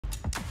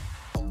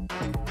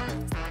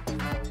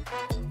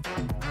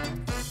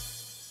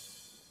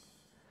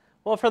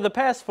Well, for the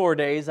past 4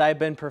 days, I've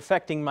been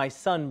perfecting my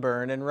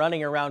sunburn and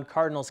running around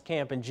Cardinals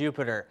camp in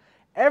Jupiter.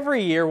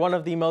 Every year, one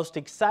of the most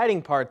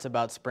exciting parts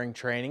about spring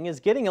training is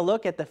getting a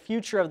look at the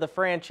future of the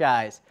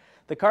franchise.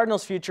 The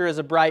Cardinals' future is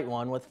a bright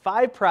one, with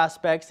 5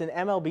 prospects in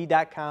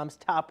MLB.com's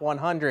top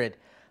 100.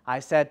 I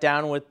sat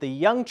down with the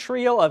young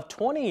trio of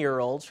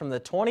 20-year-olds from the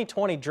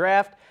 2020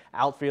 draft,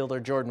 outfielder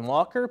Jordan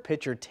Walker,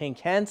 pitcher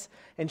Tink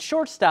and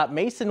shortstop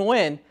Masyn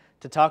Winn,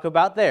 to talk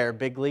about their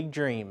big league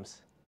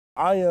dreams.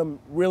 I am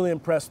really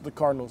impressed with the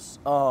Cardinals.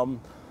 All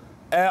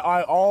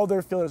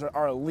their fielders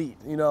are elite.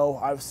 You know,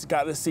 I've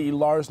got to see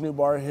Lars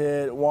Newbar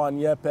hit, Juan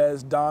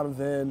Yepes,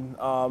 Donovan,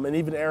 and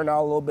even Arenado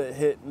a little bit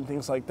hit and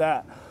things like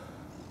that.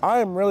 I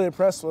am really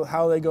impressed with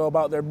how they go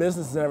about their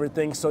business and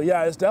everything. So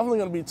yeah, it's definitely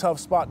going to be a tough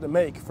spot to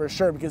make for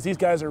sure because these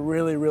guys are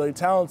really, really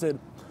talented.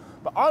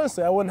 But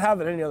honestly, I wouldn't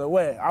have it any other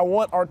way. I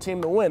want our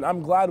team to win.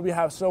 I'm glad we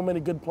have so many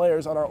good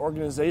players on our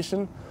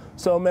organization.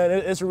 So man,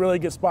 it's a really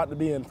good spot to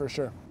be in for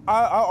sure.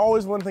 I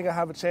always want to think I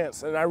have a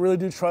chance, and I really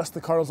do trust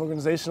the Cardinals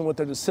organization with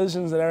their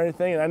decisions and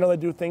everything, and I know they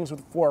do things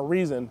for a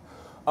reason.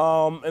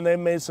 And they've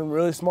made some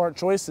really smart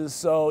choices,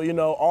 so you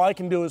know, all I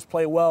can do is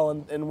play well,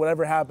 and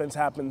whatever happens,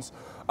 happens.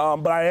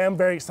 But I am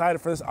very excited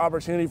for this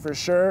opportunity for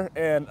sure,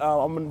 and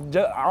I'm going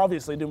to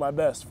obviously do my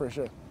best for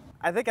sure.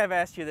 I think I've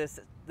asked you this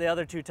the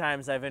other 2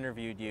 times I've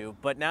interviewed you,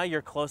 but now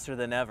you're closer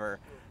than ever.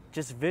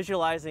 Just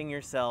visualizing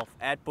yourself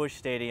at Busch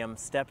Stadium,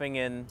 stepping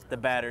in the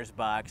batter's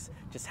box,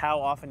 just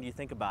how often do you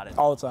think about it?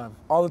 All the time,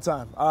 all the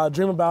time.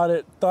 Dream about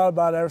it, thought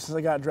about it ever since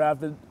I got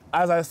drafted.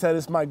 As I said,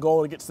 it's my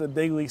goal to get to the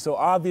big league, so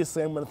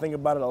obviously I'm going to think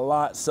about it a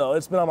lot. So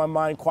it's been on my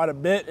mind quite a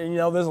bit, and you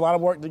know, there's a lot of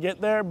work to get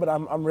there, but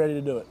I'm ready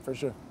to do it for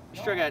sure. You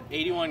struck out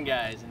 81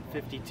 guys in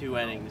 52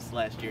 innings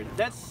last year.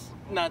 That's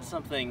not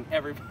something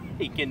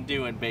everybody can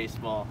do in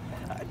baseball.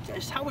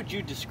 Just how would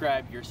you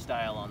describe your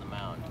style on the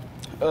mound?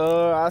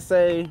 I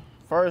say,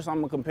 first,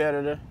 I'm a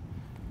competitor,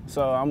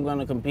 so I'm going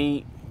to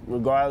compete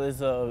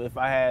regardless of if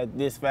I had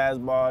this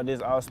fastball,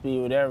 this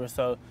off-speed, whatever.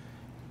 So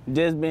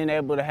just being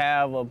able to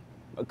have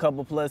a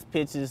couple plus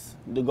pitches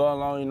to go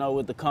along, you know,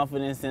 with the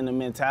confidence and the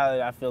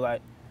mentality, I feel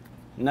like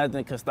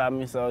nothing can stop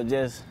me. So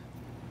just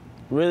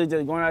really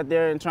just going out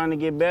there and trying to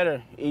get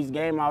better. Each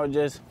game I was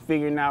just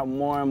figuring out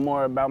more and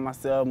more about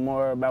myself,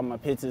 more about my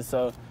pitches.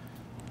 So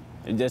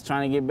just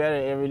trying to get better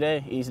every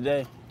day, each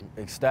day.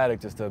 Ecstatic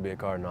to still be a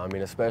Cardinal. I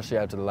mean, especially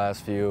after the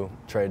last few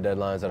trade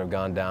deadlines that have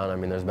gone down. I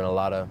mean, there's been a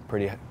lot of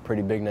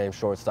pretty big name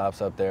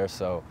shortstops up there.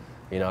 So,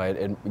 you know,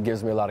 it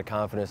gives me a lot of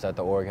confidence that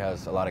the org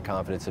has a lot of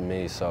confidence in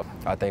me. So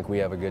I think we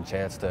have a good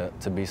chance to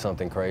be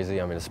something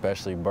crazy. I mean,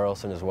 especially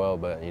Burleson as well.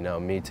 But, you know,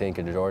 me, Tink,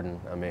 and Jordan,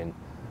 I mean,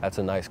 that's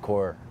a nice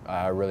core.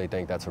 I really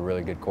think that's a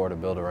really good core to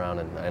build around.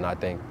 And I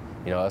think,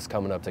 you know, us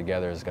coming up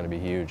together is going to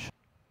be huge.